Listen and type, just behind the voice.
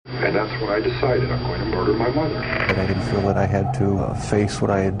And that's when I decided I'm going to murder my mother. But I didn't feel that I had to face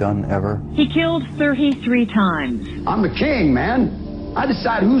what I had done ever. He killed 33 times. I'm the king, man. I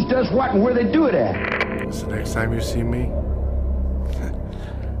decide who does what and where they do it at. So next time you see me,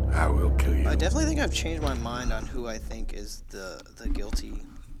 I will kill you. I definitely think I've changed my mind on who I think is the guilty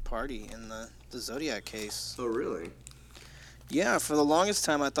party in the Zodiac case. Oh, really? Yeah, for the longest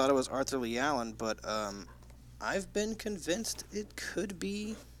time I thought it was Arthur Lee Allen, but I've been convinced it could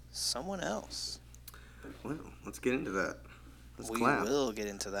be someone else. Well, let's get into that. We will get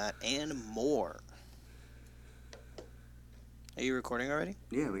into that and more. Are you recording already?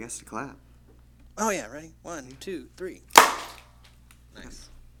 Yeah, we got to clap. Oh yeah, ready? 1, 2, 3. Nice.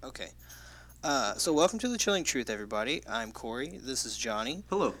 Okay. So welcome to The Chilling Truth, everybody. I'm Corey. This is Johnny.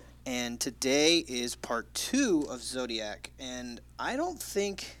 Hello. And today is part 2 of Zodiac, and I don't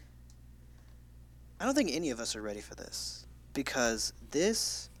think any of us are ready for this, because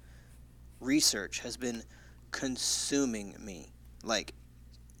this research has been consuming me. Like,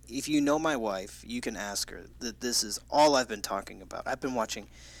 if you know my wife, you can ask her that this is all I've been talking about. I've been watching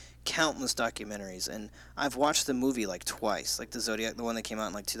countless documentaries, and I've watched the movie like twice, like the Zodiac, the one that came out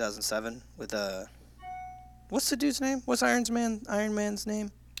in like 2007 with what's the dude's name? What's Iron Man's name?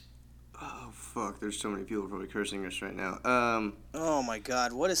 Oh, fuck. There's so many people probably cursing us right now. Oh, my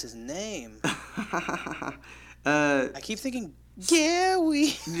God. What is his name? I keep thinking,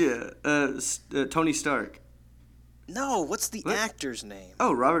 Gary. Yeah. Tony Stark. No, what's the actor's name?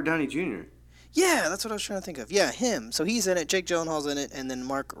 Oh, Robert Downey Jr. Yeah, that's what I was trying to think of. Yeah, him. So he's in it. Jake Gyllenhaal's in it, and then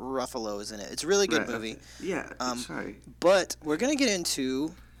Mark Ruffalo is in it. It's a really good movie. Yeah, sorry. But we're going to get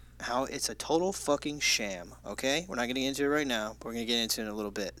into how it's a total fucking sham, okay? We're not getting into it right now, but we're going to get into it in a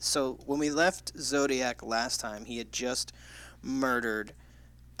little bit. So when we left Zodiac last time, he had just murdered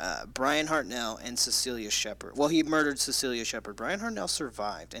Brian Hartnell and Cecelia Shepard. Well, he murdered Cecelia Shepard. Brian Hartnell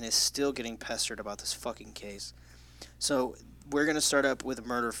survived and is still getting pestered about this fucking case. So we're going to start up with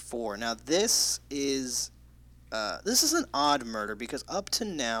murder 4. Now, this is an odd murder because up to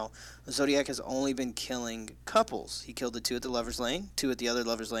now, Zodiac has only been killing couples. He killed the 2 at the Lover's Lane, 2 at the other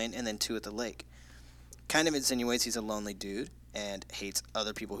Lover's Lane, and then 2 at the lake. Kind of insinuates he's a lonely dude and hates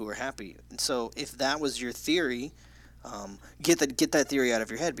other people who are happy. And so if that was your theory, get that theory out of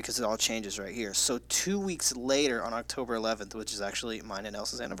your head, because it all changes right here. So 2 weeks later, on October 11th, which is actually mine and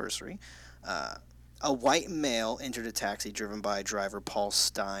Elsa's anniversary, a white male entered a taxi driven by driver Paul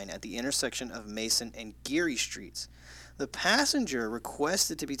Stein at the intersection of Mason and Geary Streets. The passenger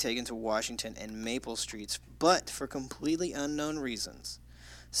requested to be taken to Washington and Maple Streets, but for completely unknown reasons,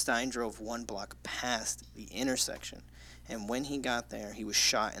 Stein drove 1 block past the intersection, and when he got there, he was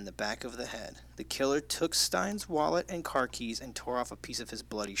shot in the back of the head. The killer took Stein's wallet and car keys and tore off a piece of his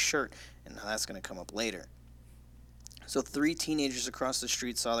bloody shirt, and that's going to come up later. So 3 teenagers across the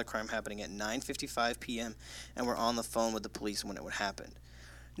street saw the crime happening at 9:55 p.m. and were on the phone with the police when it would happen.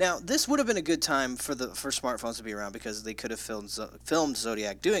 Now, this would have been a good time for smartphones to be around, because they could have filmed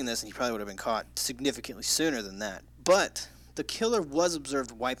Zodiac doing this, and he probably would have been caught significantly sooner than that. But the killer was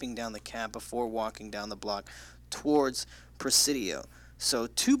observed wiping down the cab before walking down the block towards Presidio. So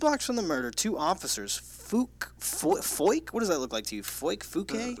 2 blocks from the murder, 2 officers, Foyk? What does that look like to you?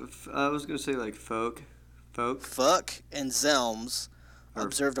 Fouquet? I was going to say like Folk, and Zelms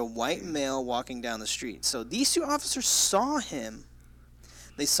observed a white male walking down the street. So these 2 officers saw him.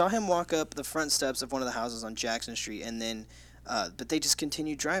 They saw him walk up the front steps of one of the houses on Jackson Street, and then, but they just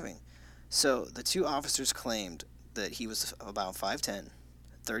continued driving. So the 2 officers claimed that he was about 5'10",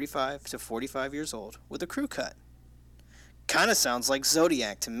 35 to 45 years old, with a crew cut. Kind of sounds like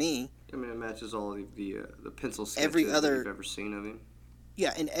Zodiac to me. I mean, it matches all of the pencil sketches that you've ever seen of him.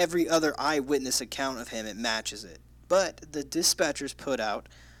 Yeah, in every other eyewitness account of him, it matches it. But the dispatchers put out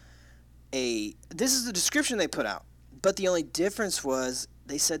this is the description they put out. But the only difference was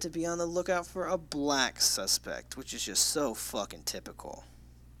they said to be on the lookout for a black suspect, which is just so fucking typical.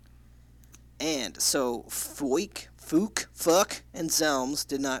 And so Foyk, and Zelms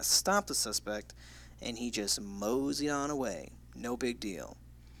did not stop the suspect, and he just moseyed on away. No big deal.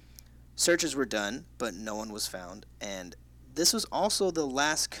 Searches were done, but no one was found, and this was also the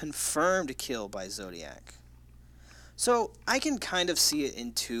last confirmed kill by Zodiac. So I can kind of see it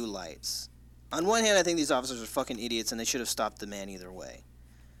in 2 lights. On one hand, I think these officers are fucking idiots, and they should have stopped the man either way.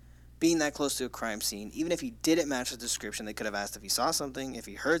 Being that close to a crime scene, even if he didn't match the description, they could have asked if he saw something, if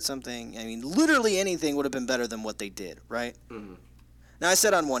he heard something. I mean, literally anything would have been better than what they did, right? Mm-hmm. Now, I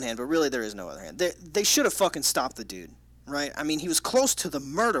said on one hand, but really there is no other hand. They should have fucking stopped the dude, right? I mean, he was close to the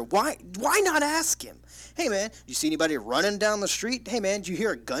murder. Why not ask him? Hey, man, did you see anybody running down the street? Hey, man, did you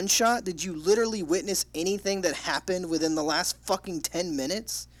hear a gunshot? Did you literally witness anything that happened within the last fucking 10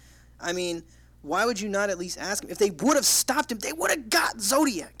 minutes? I mean, why would you not at least ask him? If they would have stopped him, they would have got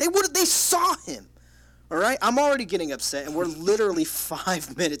Zodiac. They saw him. All right? I'm already getting upset, and we're literally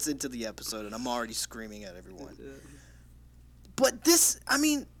 5 minutes into the episode, and I'm already screaming at everyone. But this, I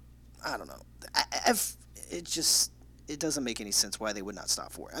mean, I don't know. It doesn't make any sense why they would not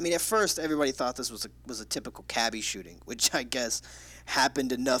stop for it. I mean, at first, everybody thought this was a typical cabbie shooting, which I guess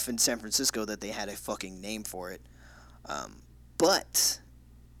happened enough in San Francisco that they had a fucking name for it. But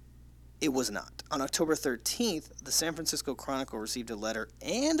it was not. On October 13th, the San Francisco Chronicle received a letter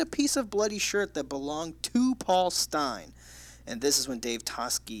and a piece of bloody shirt that belonged to Paul Stine. And this is when Dave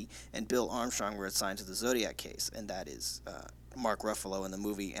Toschi and Bill Armstrong were assigned to the Zodiac case, and that is Mark Ruffalo in the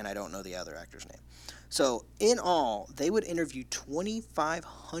movie, and I don't know the other actor's name. So, in all, they would interview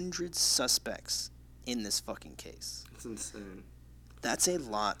 2,500 suspects in this fucking case. That's insane. That's a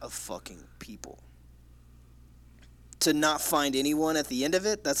lot of fucking people. To not find anyone at the end of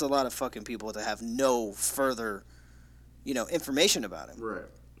it, that's a lot of fucking people to have no further, information about him. Right.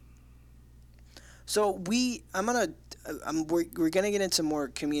 So we're gonna get into more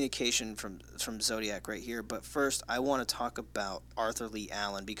communication from Zodiac right here, but first I want to talk about Arthur Lee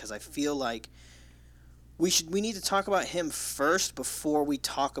Allen because I feel like we need to talk about him first before we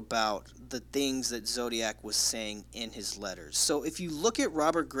talk about the things that Zodiac was saying in his letters. So if you look at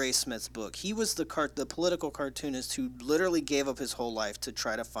Robert Graysmith's book, he was the political cartoonist who literally gave up his whole life to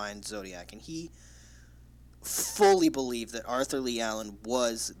try to find Zodiac, and he fully believed that Arthur Lee Allen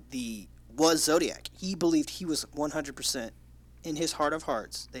was Zodiac. He believed he was 100% in his heart of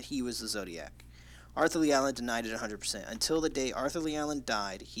hearts that he was the Zodiac. Arthur Lee Allen denied it 100%. Until the day Arthur Lee Allen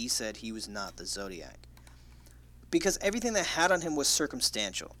died, he said he was not the Zodiac. Because everything they had on him was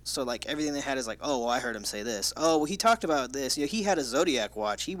circumstantial. So, like, everything they had is like, oh, well, I heard him say this. Oh, well, he talked about this. He had a Zodiac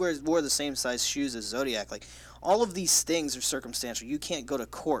watch. He wore the same size shoes as Zodiac. Like, all of these things are circumstantial. You can't go to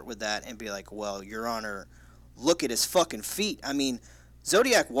court with that and be like, well, Your Honor, look at his fucking feet. I mean,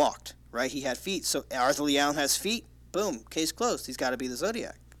 Zodiac walked, right? He had feet. So, Arthur Lee Allen has feet. Boom, case closed. He's got to be the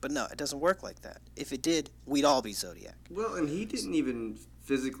Zodiac. But no, it doesn't work like that. If it did, we'd all be Zodiac. Well, and he didn't even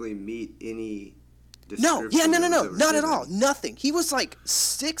physically meet any... No, not at all. Nothing. He was like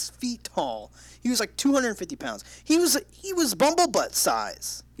 6 feet tall. He was like 250 pounds. He was bumblebutt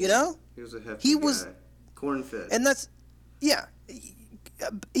size, He was a hefty guy. Corn fed. And that's, yeah,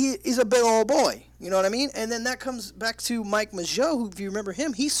 he's a big old boy. You know what I mean? And then that comes back to Mike Mageau, who, if you remember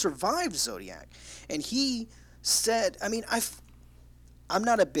him, he survived Zodiac. And he said, I mean, I'm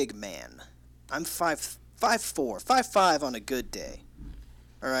not a big man. I'm 5'4", 5'5" on a good day.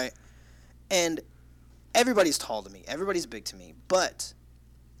 All right? And everybody's tall to me. Everybody's big to me. But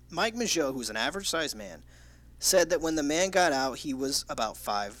Mike Mageau, who's an average-sized man, said that when the man got out, he was about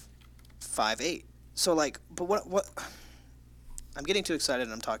 5'8". So, like, but what? I'm getting too excited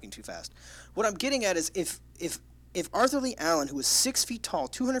and I'm talking too fast. What I'm getting at is if Arthur Lee Allen, who was 6 feet tall,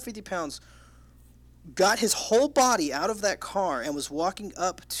 250 pounds, got his whole body out of that car and was walking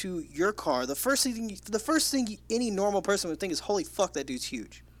up to your car, the first thing any normal person would think is, holy fuck, that dude's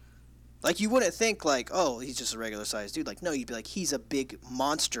huge. Like, you wouldn't think, like, oh, he's just a regular-sized dude. Like, no, you'd be like, he's a big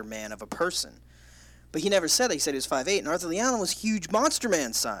monster man of a person. But he never said that. He said he was 5'8", and Arthur Lee Allen was huge monster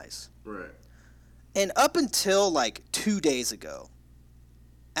man size. Right. And up until, like, 2 days ago,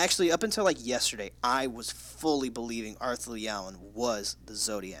 actually, up until, like, yesterday, I was fully believing Arthur Lee Allen was the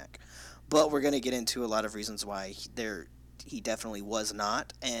Zodiac. But we're going to get into a lot of reasons why he definitely was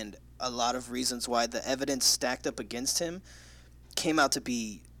not, and a lot of reasons why the evidence stacked up against him came out to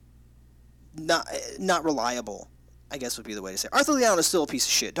be not reliable, I guess would be the way to say it. Arthur Lee Allen is still a piece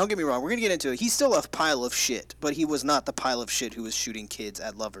of shit. Don't get me wrong. We're going to get into it. He's still a pile of shit, but he was not the pile of shit who was shooting kids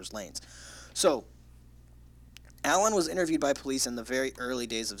at lovers' lanes. So, Allen was interviewed by police in the very early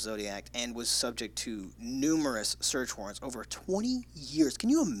days of Zodiac and was subject to numerous search warrants over 20 years. Can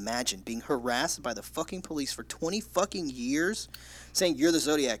you imagine being harassed by the fucking police for 20 fucking years saying, you're the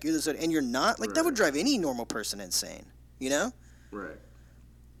Zodiac, and you're not? Like, right. That would drive any normal person insane, you know? Right.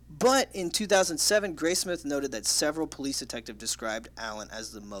 But in 2007, Graysmith noted that several police detectives described Allen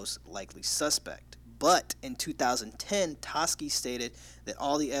as the most likely suspect. But in 2010, Toschi stated that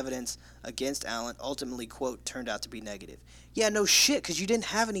all the evidence against Allen ultimately, quote, turned out to be negative. Yeah, no shit, because you didn't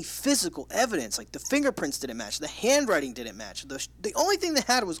have any physical evidence. Like, the fingerprints didn't match. The handwriting didn't match. The only thing they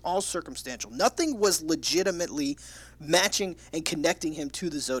had was all circumstantial. Nothing was legitimately matching and connecting him to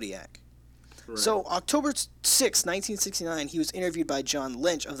the Zodiac. Right. So, October 6, 1969, he was interviewed by John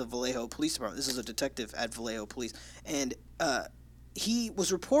Lynch of the Vallejo Police Department. This is a detective at Vallejo Police. And he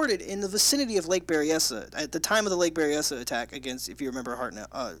was reported in the vicinity of Lake Berryessa at the time of the Lake Berryessa attack against, if you remember,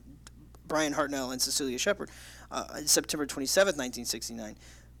 Brian Hartnell and Cecilia Shepard, September 27, 1969.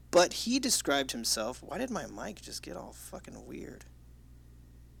 But he described himself... Why did my mic just get all fucking weird?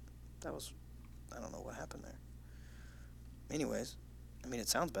 That was... I don't know what happened there. Anyways, I mean, it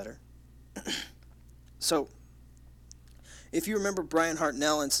sounds better. So, if you remember Brian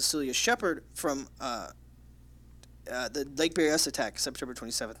Hartnell and Cecilia Shepard from the Lake Berryessa attack, September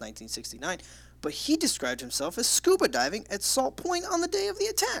 27th, 1969, but he described himself as scuba diving at Salt Point on the day of the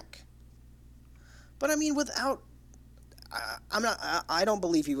attack. But I mean, without... I don't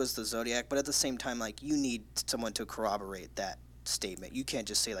believe he was the Zodiac, but at the same time, like, you need someone to corroborate that statement. You can't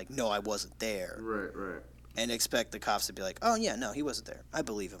just say, like, no, I wasn't there. Right. And expect the cops to be like, oh, yeah, no, he wasn't there. I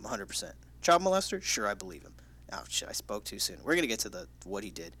believe him 100%. Child molester? Sure, I believe him. Oh, shit, I spoke too soon. We're going to get to what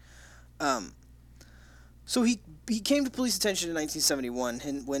he did. So he came to police attention in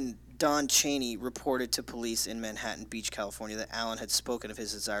 1971 when Don Chaney reported to police in Manhattan Beach, California, that Allen had spoken of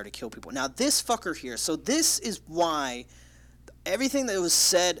his desire to kill people. Now, this fucker here, so this is why everything that was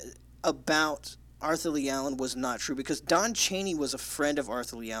said about Arthur Lee Allen was not true, because Don Chaney was a friend of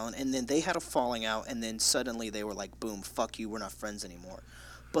Arthur Lee Allen, and then they had a falling out, and then suddenly they were like, boom, fuck you, we're not friends anymore.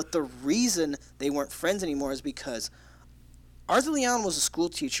 But the reason they weren't friends anymore is because Arthur Lee Allen was a school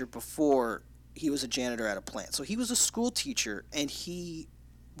teacher before he was a janitor at a plant. So he was a school teacher, and he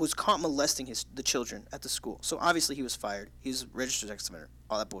was caught molesting the children at the school. So obviously he was fired. He was a registered sex offender,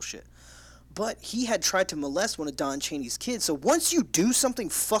 all that bullshit. But he had tried to molest one of Don Chaney's kids. So once you do something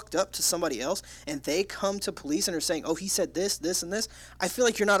fucked up to somebody else and they come to police and are saying, oh, he said this, this, and this, I feel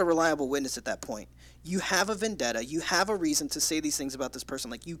like you're not a reliable witness at that point. You have a vendetta. You have a reason to say these things about this person.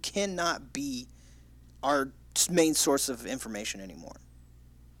 Like, you cannot be our main source of information anymore.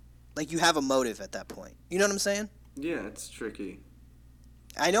 Like, you have a motive at that point. You know what I'm saying? Yeah, it's tricky.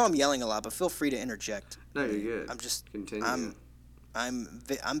 I know I'm yelling a lot, but feel free to interject. No, you're good. I'm just... Continue.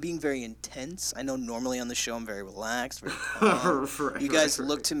 I'm being very intense. I know normally on the show I'm very relaxed, very calm. You guys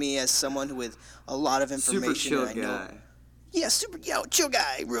look to me as someone with a lot of information. Super chill guy. Yeah, chill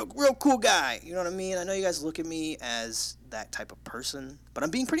guy, real cool guy. You know what I mean? I know you guys look at me as that type of person, but I'm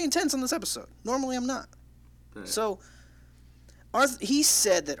being pretty intense on this episode. Normally I'm not. Right. So, he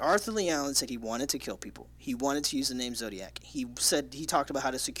said that Arthur Lee Allen said he wanted to kill people. He wanted to use the name Zodiac. He talked about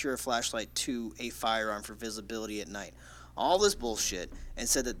how to secure a flashlight to a firearm for visibility at night. All this bullshit, and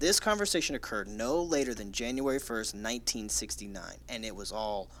said that this conversation occurred no later than January 1st, 1969, and it was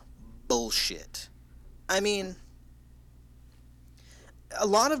all bullshit. I mean, a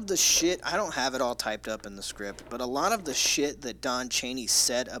lot of the shit, I don't have it all typed up in the script, but a lot of the shit that Don Chaney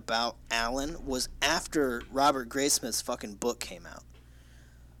said about Allen was after Robert Graysmith's fucking book came out.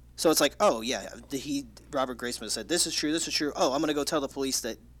 So it's like, oh yeah, Robert Graysmith said, this is true, oh, I'm going to go tell the police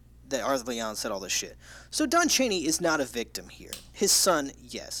that Arthur Lee Allen said all this shit. So Don Chaney is not a victim here. His son,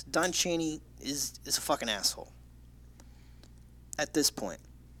 yes. Don Chaney is a fucking asshole at this point.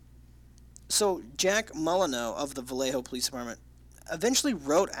 So Jack Molyneux of the Vallejo Police Department eventually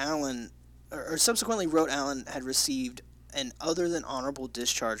wrote Allen, or subsequently wrote Allen had received an other than honorable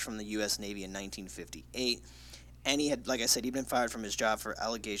discharge from the U.S. Navy in 1958. And he had, like I said, he'd been fired from his job for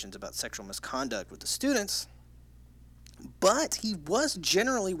allegations about sexual misconduct with the students. But he was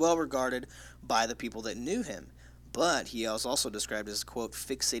generally well regarded by the people that knew him. But he was also described as, quote,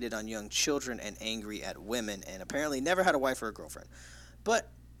 fixated on young children and angry at women, and apparently never had a wife or a girlfriend.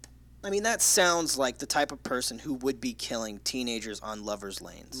 But, I mean, that sounds like the type of person who would be killing teenagers on lovers'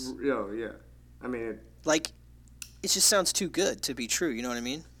 lanes. Oh, yeah. I mean... Like, it just sounds too good to be true, you know what I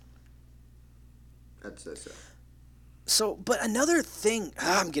mean? I'd say so. So, but another thing,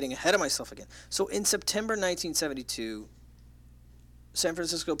 I'm getting ahead of myself again. So, in September 1972, San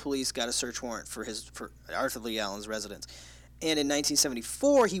Francisco police got a search warrant for Arthur Lee Allen's residence. And in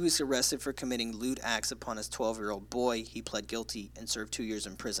 1974, he was arrested for committing lewd acts upon his 12-year-old boy. He pled guilty and served 2 years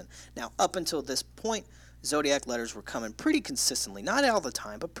in prison. Now, up until this point, Zodiac letters were coming pretty consistently. Not all the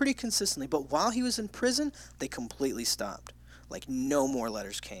time, but pretty consistently. But while he was in prison, they completely stopped. Like, no more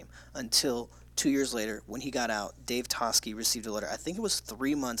letters came until 2 years later, when he got out. Dave Toschi received a letter. I think it was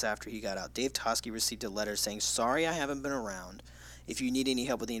 3 months after he got out. Dave Toschi received a letter saying, sorry I haven't been around. If you need any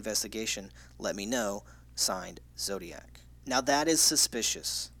help with the investigation, let me know. Signed, Zodiac. Now, that is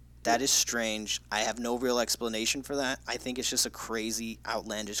suspicious. That is strange. I have no real explanation for that. I think it's just a crazy,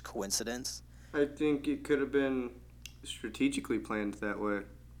 outlandish coincidence. I think it could have been strategically planned that way.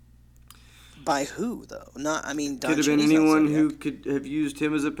 By who, though? Not, I mean, Don could have been Chaney's anyone who could have used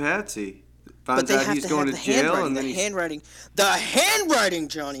him as a patsy. Finds out he's going to jail, and then the handwriting,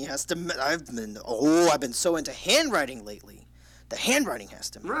 Johnny, has to. I've been so into handwriting lately. The handwriting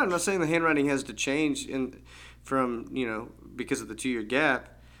has to. Right, I'm not saying the handwriting has to change from because of the 2-year gap.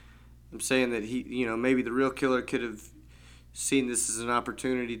 I'm saying that he, maybe the real killer could have seen this as an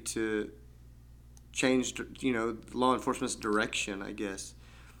opportunity to change, law enforcement's direction, I guess.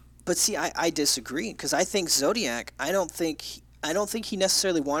 But see, I disagree, because I think Zodiac, I don't think he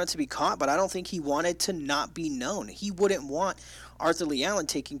necessarily wanted to be caught, but I don't think he wanted to not be known. He wouldn't want Arthur Lee Allen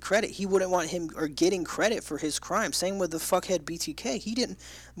taking credit. He wouldn't want him or getting credit for his crime. Same with the fuckhead BTK. He didn't.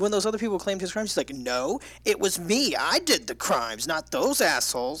 When those other people claimed his crimes, he's like, no, it was me. I did the crimes, not those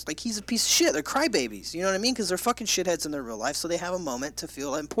assholes. Like, he's a piece of shit. They're crybabies. You know what I mean? Because they're fucking shitheads in their real life, so they have a moment to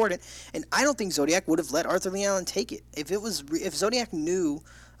feel important. And I don't think Zodiac would have let Arthur Lee Allen take it. If Zodiac knew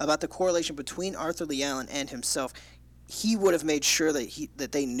about the correlation between Arthur Lee Allen and himself, he would have made sure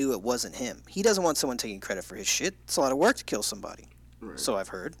that they knew it wasn't him. He doesn't want someone taking credit for his shit. It's a lot of work to kill somebody. Right. So I've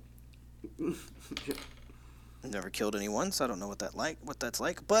heard. I've never killed anyone, so I don't know what that's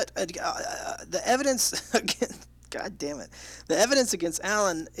like. But the evidence against, God damn it, the evidence against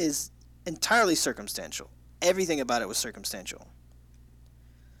Allen is entirely circumstantial. Everything about it was circumstantial.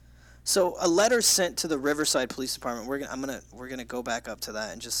 So a letter sent to the Riverside Police Department. We're gonna go back up to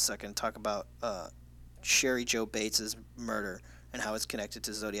that in just a second and talk about Sherry Jo Bates' murder and how it's connected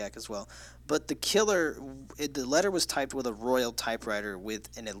to Zodiac as well. But the letter was typed with a Royal typewriter with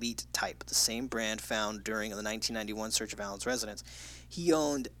an Elite type, the same brand found during the 1991 search of Allen's residence. He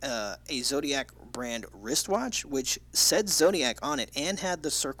owned a Zodiac brand wristwatch, which said Zodiac on it and had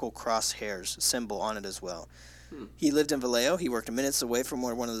the circle crosshairs symbol on it as well. He lived in Vallejo. He worked minutes away from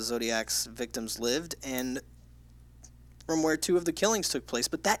where one of the Zodiac's victims lived, and from where two of the killings took place.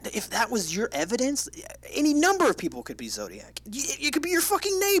 But if that was your evidence, any number of people could be Zodiac. It could be your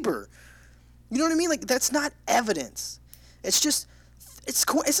fucking neighbor. You know what I mean? Like, that's not evidence. It's just, it's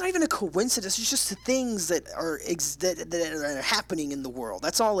not even a coincidence. It's just the things that are happening in the world.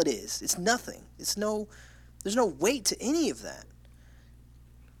 That's all it is. It's nothing. There's no weight to any of that.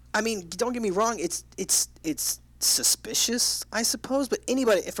 I mean, don't get me wrong. It's suspicious, I suppose, but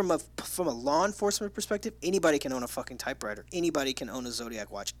anybody from a law enforcement perspective, anybody can own a fucking typewriter. Anybody can own a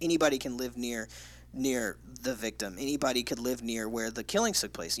Zodiac watch. Anybody can live near the victim. Anybody could live near where the killings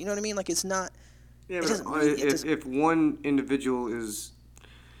took place. You know what I mean? Like, it's not. Yeah, but if one individual is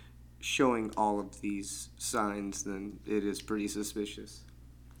showing all of these signs, then it is pretty suspicious.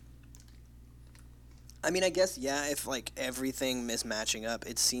 I mean, I guess, yeah, if, like, everything mismatching up,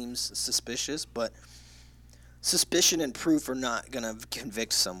 it seems suspicious, but suspicion and proof are not going to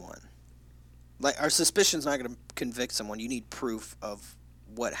convict someone. Like, our suspicion's not going to convict someone. You need proof of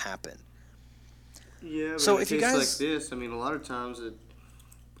what happened. Yeah, but so in a if you case guys, like this, I mean, a lot of times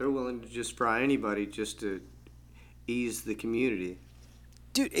they're willing to just fry anybody just to ease the community.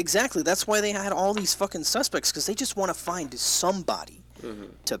 Dude, exactly. That's why they had all these fucking suspects, because they just want to find somebody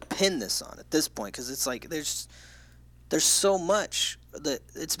to pin this on at this point, because it's like there's so much that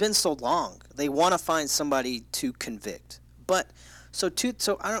it's been so long. They want to find somebody to convict. But so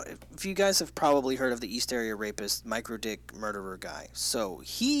I don't. If you guys have probably heard of the East Area rapist, micro dick murderer guy. So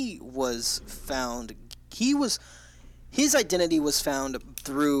he was found. His identity was found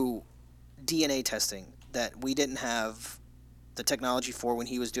through DNA testing that we didn't have the technology for when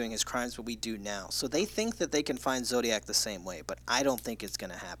he was doing his crimes, but we do now. So they think that they can find Zodiac the same way, but I don't think it's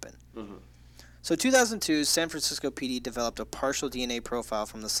going to happen. So 2002, San Francisco PD developed a partial DNA profile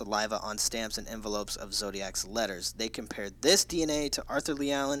from the saliva on stamps and envelopes of Zodiac's letters. They compared this DNA to Arthur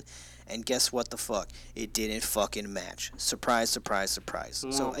Lee Allen, and guess what the fuck? It didn't fucking match. Surprise, surprise, surprise.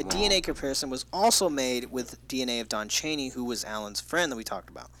 So a DNA comparison was also made with DNA of Don Chaney, who was Allen's friend that we talked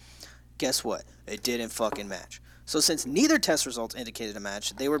about. Guess what? It didn't fucking match. So since neither test results indicated a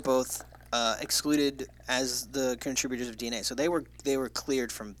match, they were both excluded as the contributors of DNA. So they were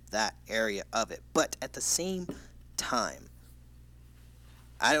cleared from that area of it. But at the same time,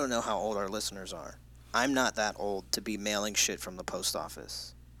 I don't know how old our listeners are. I'm not that old to be mailing shit from the post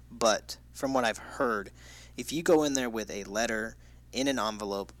office. But from what I've heard, if you go in there with a letter in an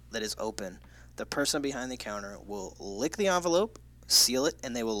envelope that is open, the person behind the counter will lick the envelope, seal it,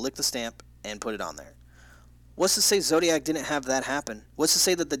 and they will lick the stamp and put it on there. What's to say Zodiac didn't have that happen? What's to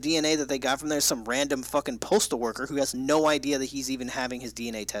say that the DNA that they got from there is some random fucking postal worker who has no idea that he's even having his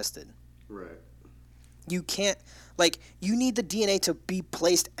DNA tested? Right. You can't, like, you need the DNA to be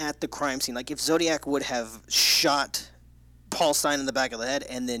placed at the crime scene. Like, if Zodiac would have shot Paul Stein in the back of the head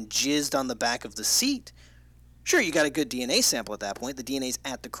and then jizzed on the back of the seat, sure, you got a good DNA sample at that point. The DNA's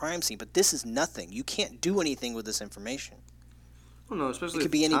at the crime scene, but this is nothing. You can't do anything with this information. Well, no, especially it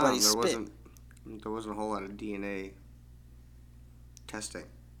could be anybody's spit. There wasn't a whole lot of DNA testing.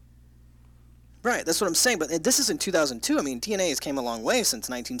 Right, that's what I'm saying. But this is in 2002. I mean, DNA has came a long way since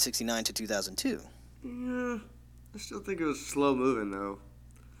 1969 to 2002. Yeah, I still think it was slow moving, though.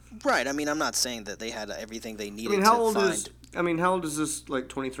 Right. I mean, I'm not saying that they had everything they needed I mean, how to old find. is I mean, how old is this, like,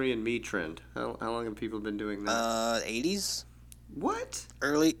 23andMe trend? How long have people been doing that? 80s? What?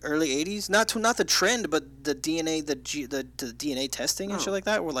 Early 80s? Not the trend, but the DNA, the DNA testing and shit like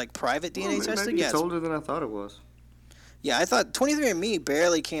that, or like private DNA testing. Maybe it's older than I thought it was. Yeah, I thought 23andMe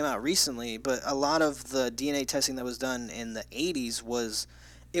barely came out recently, but a lot of the DNA testing that was done in the 80s was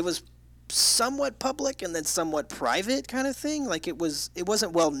somewhat public and then somewhat private kind of thing. Like it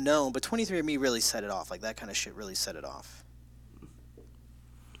wasn't well known, but 23andMe really set it off. Like that kind of shit really set it off.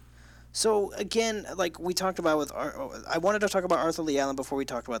 So again, like we talked about I wanted to talk about Arthur Lee Allen before we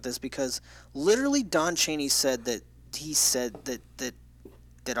talked about this because literally Don Chaney said that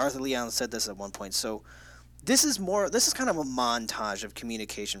Arthur Lee Allen said this at one point. So this is kind of a montage of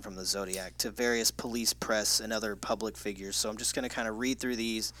communication from the Zodiac to various police, press, and other public figures. So I'm just going to kind of read through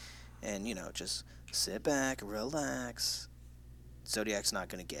these and, just sit back, relax. Zodiac's not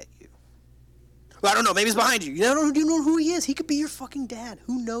going to get you. Well, I don't know. Maybe he's behind you. You don't know who he is. He could be your fucking dad.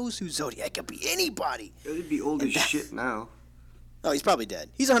 Who knows who Zodiac could be? Anybody. He'd be old as shit now. Oh, he's probably dead.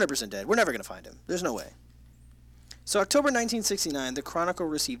 He's 100% dead. We're never going to find him. There's no way. So October 1969, the Chronicle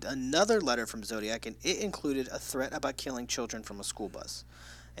received another letter from Zodiac, and it included a threat about killing children from a school bus.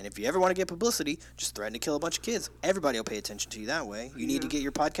 And if you ever want to get publicity, just threaten to kill a bunch of kids. Everybody will pay attention to you that way. You need to get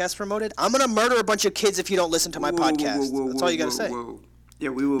your podcast promoted? I'm going to murder a bunch of kids if you don't listen to my podcast. That's all you got to say. Yeah,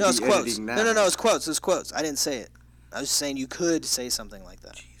 we will be editing that. No, it's quotes. It's quotes. I didn't say it. I was just saying you could say something like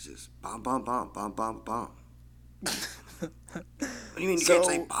that. Jesus. Bomb, bomb, bomb, bomb, bomb, bomb. What do you mean you can't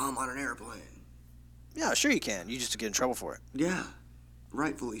say bomb on an airplane? Yeah, sure you can. You just get in trouble for it. Yeah,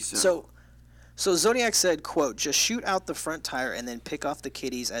 rightfully so. So Zodiac said, quote, just shoot out the front tire and then pick off the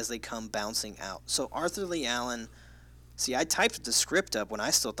kiddies as they come bouncing out. So Arthur Lee Allen, see, I typed the script up when I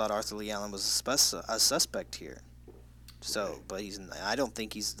still thought Arthur Lee Allen was a suspect here. So, but I don't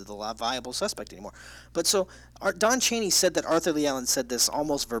think he's the viable suspect anymore. But so Don Chaney said that Arthur Lee Allen said this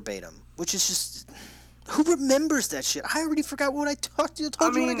almost verbatim, which is just... Who remembers that shit? I already forgot what I told you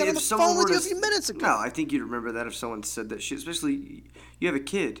when I got on the phone with you a few minutes ago. No, I think you'd remember that if someone said that shit. Especially, you have a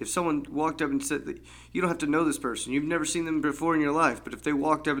kid. If someone walked up and said that, you don't have to know this person. You've never seen them before in your life. But if they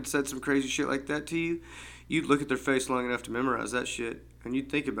walked up and said some crazy shit like that to you, you'd look at their face long enough to memorize that shit, and you'd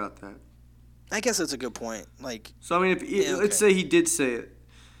think about that. I guess that's a good point. So I mean, let's say he did say it.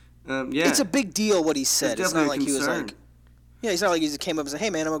 It's a big deal what he said. It's not like he was like. Yeah, it's not like he just came up and said,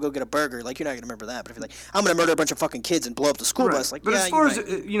 "Hey man, I'm gonna go get a burger." Like you're not gonna remember that. But if you're like, "I'm gonna murder a bunch of fucking kids and blow up the school bus," like, but as far as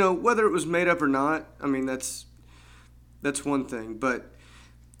whether it was made up or not, I mean that's one thing. But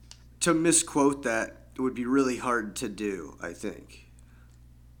to misquote that would be really hard to do, I think.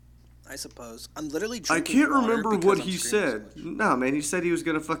 I suppose I'm literally I drinking can't water remember because what I'm he screaming said. so much. No, man, he said he was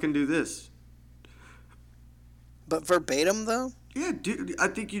gonna fucking do this. But verbatim though? Yeah, dude, I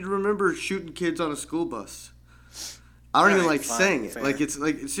think you'd remember shooting kids on a school bus. I don't even like saying it. Fair. Like it's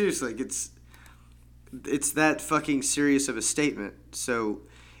like seriously, like it's that fucking serious of a statement. So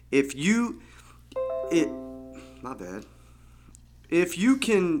if my bad. If you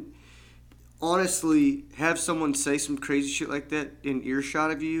can honestly have someone say some crazy shit like that in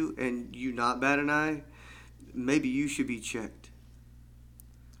earshot of you and you not bat an eye, maybe you should be checked.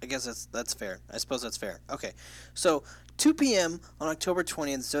 I guess that's fair. I suppose that's fair. Okay. So 2 p.m. on October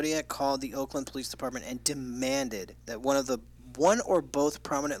 20th, Zodiac called the Oakland Police Department and demanded that one or both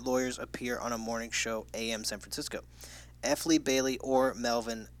prominent lawyers appear on a morning show, AM San Francisco. F. Lee Bailey or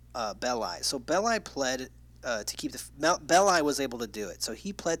Melvin Belli. So Belli pled to keep Belli was able to do it. So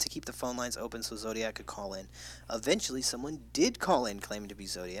he pled to keep the phone lines open so Zodiac could call in. Eventually, someone did call in claiming to be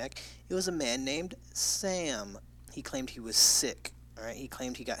Zodiac. It was a man named Sam. He claimed he was sick. All right, he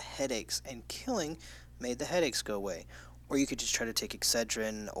claimed he got headaches, and killing made the headaches go away. Or you could just try to take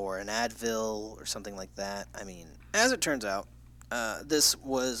Excedrin or an Advil or something like that. I mean, as it turns out, this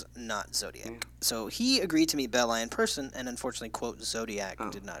was not Zodiac. Yeah. So he agreed to meet Belli in person, and unfortunately, quote, Zodiac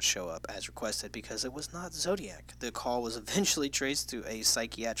did not show up as requested because it was not Zodiac. The call was eventually traced to a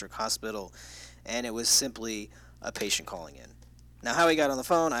psychiatric hospital, and it was simply a patient calling in. Now, how he got on the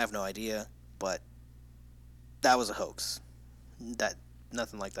phone, I have no idea, but that was a hoax.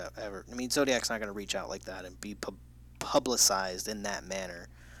 Nothing like that ever. I mean, Zodiac's not going to reach out like that and be publicized in that manner.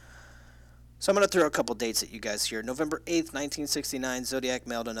 So I'm going to throw a couple dates at you guys here. November 8th, 1969, Zodiac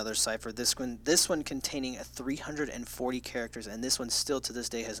mailed another cipher. This one containing 340 characters, and this one still to this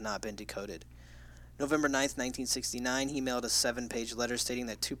day has not been decoded. November 9th, 1969, he mailed a 7-page letter stating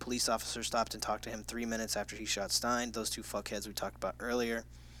that 2 police officers stopped and talked to him 3 minutes after he shot Stein. Those 2 fuckheads we talked about earlier.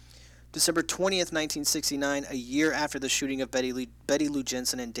 December 20th, 1969, a year after the shooting of Betty Lou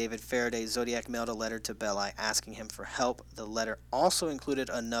Jensen and David Faraday, Zodiac mailed a letter to Belli asking him for help. The letter also included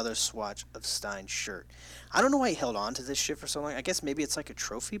another swatch of Stein's shirt. I don't know why he held on to this shit for so long. I guess maybe it's like a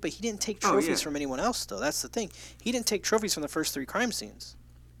trophy, but he didn't take trophies from anyone else, though. That's the thing. He didn't take trophies from the first 3 crime scenes.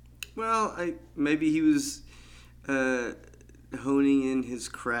 Well, maybe he was honing in his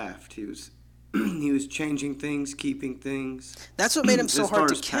craft. He was he was changing things, keeping things. That's what made him so As hard far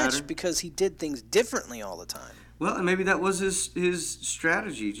to as catch, pattern. because he did things differently all the time. Well, and maybe that was his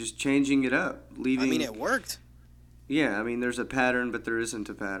strategy, just changing it up, leaving. I mean, it worked. Yeah, I mean, there's a pattern, but there isn't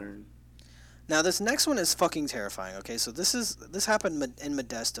a pattern. Now, this next one is fucking terrifying, okay? So this happened in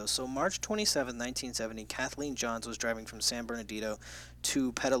Modesto. So March 27, 1970, Kathleen Johns was driving from San Bernardino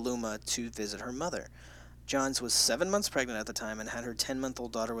to Petaluma to visit her mother. Johns was 7 months pregnant at the time and had her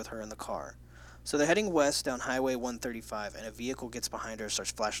 10-month-old daughter with her in the car. So they're heading west down Highway 135, and a vehicle gets behind her,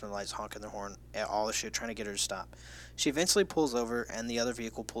 starts flashing the lights, honking their horn, all the shit, trying to get her to stop. She eventually pulls over, and the other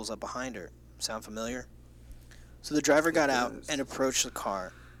vehicle pulls up behind her. Sound familiar? So the driver got out and approached the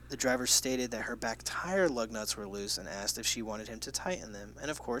car. The driver stated that her back tire lug nuts were loose and asked if she wanted him to tighten them. And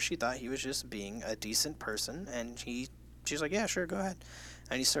of course, she thought he was just being a decent person, and she's like, yeah, sure, go ahead.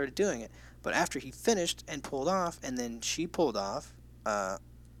 And he started doing it. But after he finished and pulled off, and then she pulled off,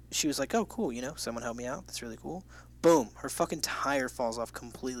 she was like, oh, cool, someone helped me out. That's really cool. Boom, her fucking tire falls off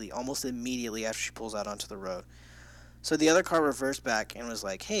completely, almost immediately after she pulls out onto the road. So the other car reversed back and was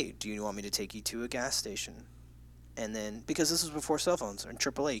like, hey, do you want me to take you to a gas station? And then, because this was before cell phones and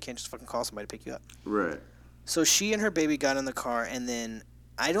AAA, you can't just fucking call somebody to pick you up. Right. So she and her baby got in the car, and then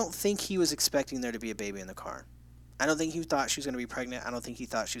I don't think he was expecting there to be a baby in the car. I don't think he thought she was going to be pregnant. I don't think he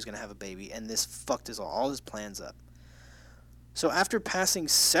thought she was going to have a baby, and this fucked all his plans up. So after passing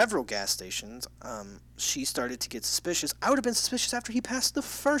several gas stations, she started to get suspicious. I would have been suspicious after he passed the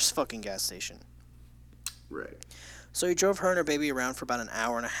first fucking gas station. Right. So he drove her and her baby around for about an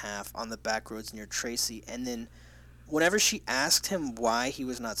hour and a half on the back roads near Tracy, and then whenever she asked him why he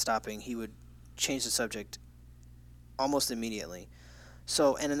was not stopping, he would change the subject almost immediately.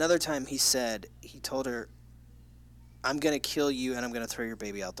 So, and another time he told her, I'm going to kill you and I'm going to throw your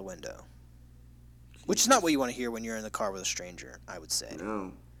baby out the window. Which is not what you want to hear when you're in the car with a stranger, I would say.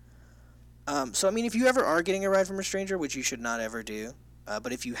 No. So, I mean, if you ever are getting a ride from a stranger, which you should not ever do,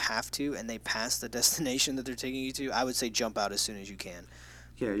 but if you have to and they pass the destination that they're taking you to, I would say jump out as soon as you can.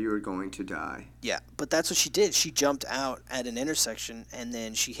 Yeah, you were going to die. Yeah, but that's what she did. She jumped out at an intersection, and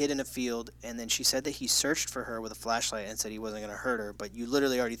then she hid in a field, and then she said that he searched for her with a flashlight and said he wasn't going to hurt her, but you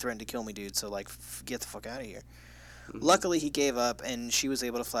literally already threatened to kill me, dude, so, get the fuck out of here. Mm-hmm. Luckily, he gave up, and she was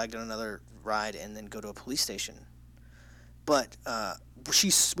able to flag down another ride and then go to a police station. But when she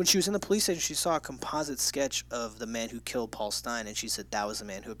was in the police station, she saw a composite sketch of the man who killed Paul Stein, and she said that was the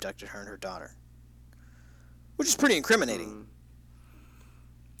man who abducted her and her daughter. Which is pretty incriminating.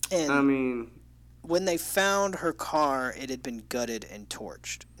 And I mean, when they found her car, it had been gutted and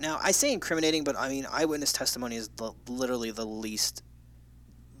torched. Now, I say incriminating, but I mean, eyewitness testimony is literally the least.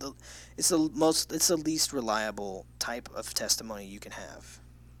 It's the least reliable type of testimony you can have.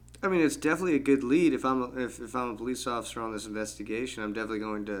 I mean, it's definitely a good lead. If I'm a police officer on this investigation, I'm definitely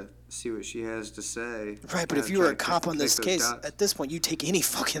going to see what she has to say. Right, but if you were a cop on this case, at this point, you take any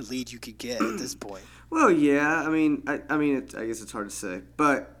fucking lead you could get at this point. Well, yeah. I mean, I guess it's hard to say,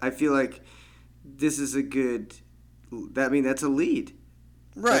 but I feel like this is a good. That's a lead.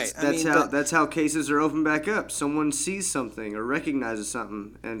 Right. That's how cases are opened back up. Someone sees something or recognizes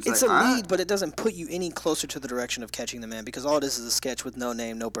something, and it's a like, lead, but it doesn't put you any closer to the direction of catching the man, because all it is a sketch with no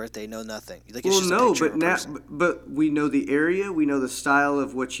name, no birthday, no nothing. But we know the area, we know the style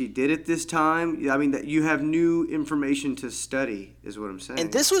of what she did at this time. I mean, that you have new information to study, is what I'm saying.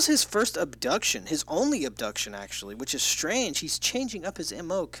 And this was his first abduction, his only abduction actually, which is strange. He's changing up his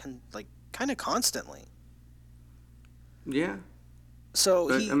MO kind of constantly. Yeah. So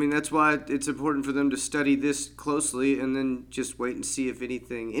that's why it's important for them to study this closely and then just wait and see if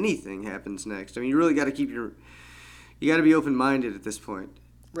anything happens next. I mean, you really got to you got to be open-minded at this point.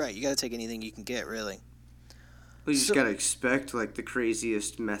 Right, you got to take anything you can get, really. Well, you just got to expect, the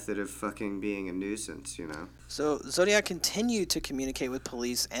craziest method of fucking being a nuisance, So Zodiac continued to communicate with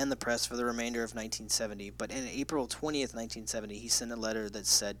police and the press for the remainder of 1970, but in April 20th, 1970, he sent a letter that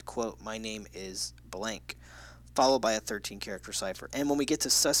said, quote, "My name is blank," followed by a 13-character cipher. And when we get to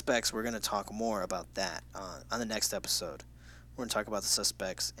suspects, we're going to talk more about that on the next episode. We're going to talk about the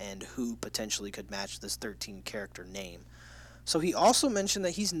suspects and who potentially could match this 13-character name. So he also mentioned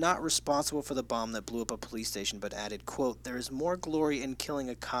that he's not responsible for the bomb that blew up a police station, but added, quote, "There is more glory in killing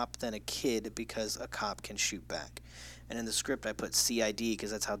a cop than a kid because a cop can shoot back." And in the script, I put CID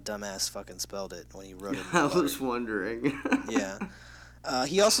because that's how dumbass fucking spelled it when he wrote it. I was wondering. Yeah.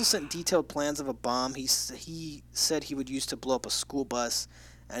 He also sent detailed plans of a bomb he said he would use to blow up a school bus.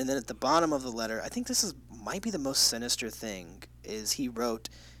 And then at the bottom of the letter, I think this might be the most sinister thing, is he wrote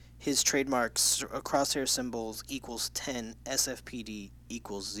his trademark crosshair symbols equals 10, SFPD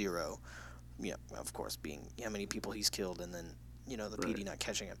equals 0. You know, of course, being how many people he's killed and then, the PD not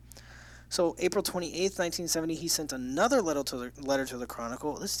catching him. So April 28th, 1970, he sent another letter to the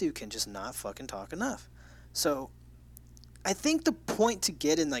Chronicle. This dude can just not fucking talk enough. So I think the point to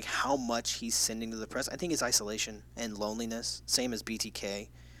get in like how much he's sending to the press, I think is isolation and loneliness, same as BTK.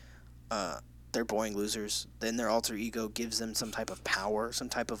 They're boring losers. Then their alter ego gives them some type of power, some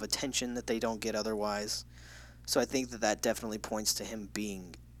type of attention that they don't get otherwise. So I think that definitely points to him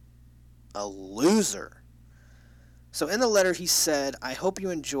being a loser. So in the letter he said, I hope you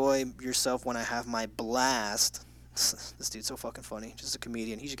enjoy yourself when I have my blast. This dude's so fucking funny. Just a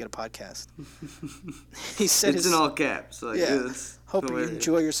comedian. He should get a podcast. He said it's in all caps. Like, yeah. Hope you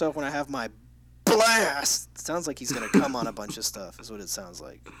enjoy yourself when I have my blast. Sounds like he's going to come on a bunch of stuff is what it sounds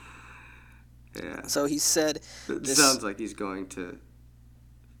like. Yeah. So he said... It sounds like he's going to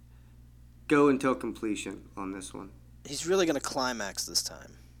go until completion on this one. He's really going to climax this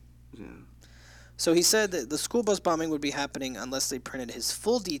time. Yeah. So he said that the school bus bombing would be happening unless they printed his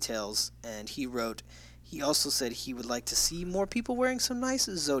full details, and he also said he would like to see more people wearing some nice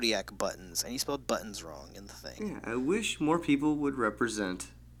Zodiac buttons, and he spelled buttons wrong in the thing. Yeah, I wish more people would represent.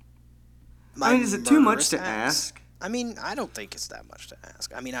 Is it too much to ask? I mean, I don't think it's that much to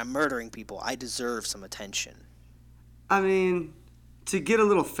ask. I mean, I'm murdering people. I deserve some attention. I mean, to get a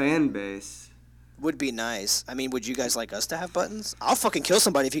little fan base. Would be nice. I mean, would you guys like us to have buttons? I'll fucking kill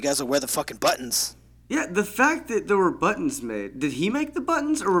somebody if you guys will wear the fucking buttons. Yeah, the fact that there were buttons made. Did he make the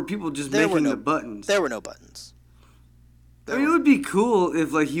buttons, or were people just making the buttons? There were no buttons. I mean, it would be cool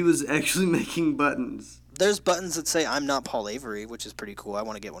if, like, he was actually making buttons. There's buttons that say, I'm not Paul Avery, which is pretty cool. I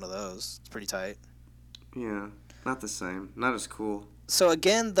want to get one of those. It's pretty tight. Yeah, not the same. Not as cool. So,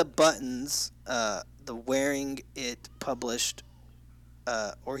 again, the buttons, the wearing it published,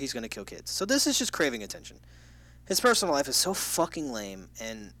 or he's going to kill kids. So this is just craving attention. His personal life is so fucking lame,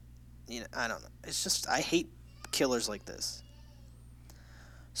 and, I don't know. It's just, I hate killers like this.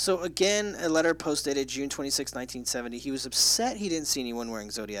 So, again, a letter postdated June 26, 1970. He was upset he didn't see anyone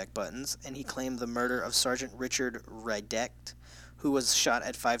wearing Zodiac buttons, and he claimed the murder of Sergeant Richard Rydecht, who was shot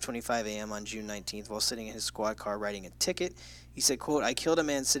at 5:25 a.m. on June 19th while sitting in his squad car writing a ticket. He said, quote, I killed a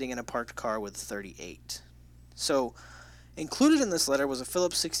man sitting in a parked car with 38. So, included in this letter was a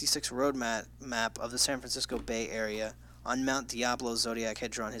Phillips 66 road map of the San Francisco Bay Area. On Mount Diablo, Zodiac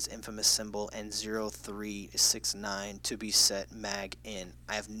had drawn his infamous symbol and 0369 to be set mag in.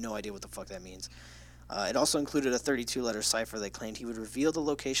 I have no idea what the fuck that means. It also included a 32-letter cipher that claimed he would reveal the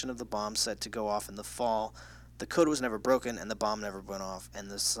location of the bomb set to go off in the fall. The code was never broken, and the bomb never went off, and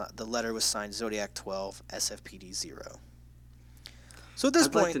the letter was signed Zodiac 12, SFPD 0. So at this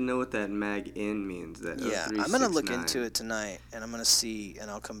point... I'd like to know what that mag in means, that yeah, I'm going to look into it tonight, and I'm going to see, and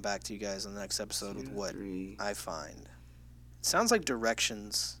I'll come back to you guys in the next episode with what I find. It sounds like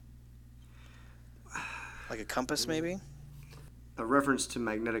directions. Like a compass, maybe? A reference to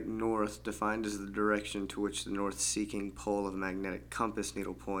magnetic north, defined as the direction to which the north-seeking pole of a magnetic compass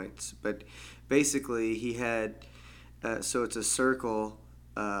needle points. But basically, he had... so it's a circle,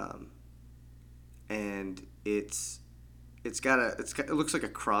 and it looks like a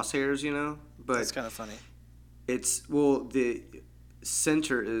crosshairs, but that's kind of funny. The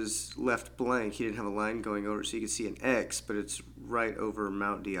center is left blank. He didn't have a line going over it, so you could see an X, but it's right over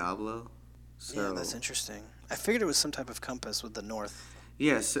Mount Diablo. So, yeah, that's interesting. I figured it was some type of compass with the north.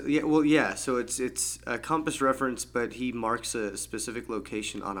 Yes, so it's a compass reference, but he marks a specific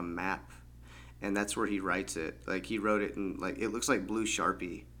location on a map, and that's where he writes it. Like, he wrote it in, like, it looks like blue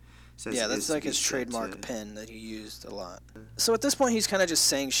Sharpie. Yeah, that's like his trademark pen that he used a lot. So at this point, he's kind of just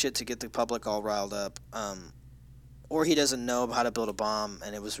saying shit to get the public all riled up. Or he doesn't know how to build a bomb,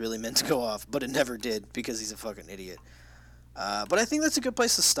 and it was really meant to go off, but it never did because he's a fucking idiot. But I think that's a good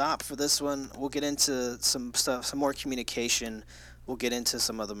place to stop for this one. We'll get into some stuff, some more communication. We'll get into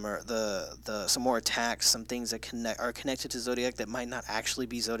some of some more attacks, some things that are connected to Zodiac that might not actually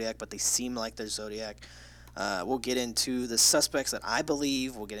be Zodiac, but they seem like they're Zodiac. We'll get into the suspects that I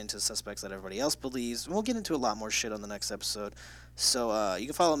believe. We'll get into the suspects that everybody else believes. And we'll get into a lot more shit on the next episode. So you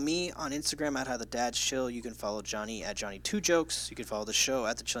can follow me on Instagram at HowTheDadsChill. You can follow Johnny at Johnny2Jokes. You can follow the show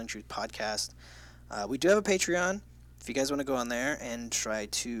at The Chilling Truth Podcast. We do have a Patreon. If you guys want to go on there and try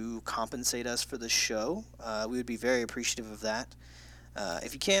to compensate us for the show, we would be very appreciative of that.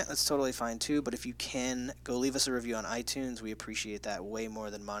 If you can't, that's totally fine too. But if you can, go leave us a review on iTunes. We appreciate that way more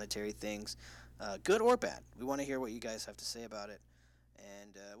than monetary things, good or bad. We want to hear what you guys have to say about it.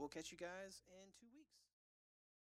 And we'll catch you guys in 2 weeks.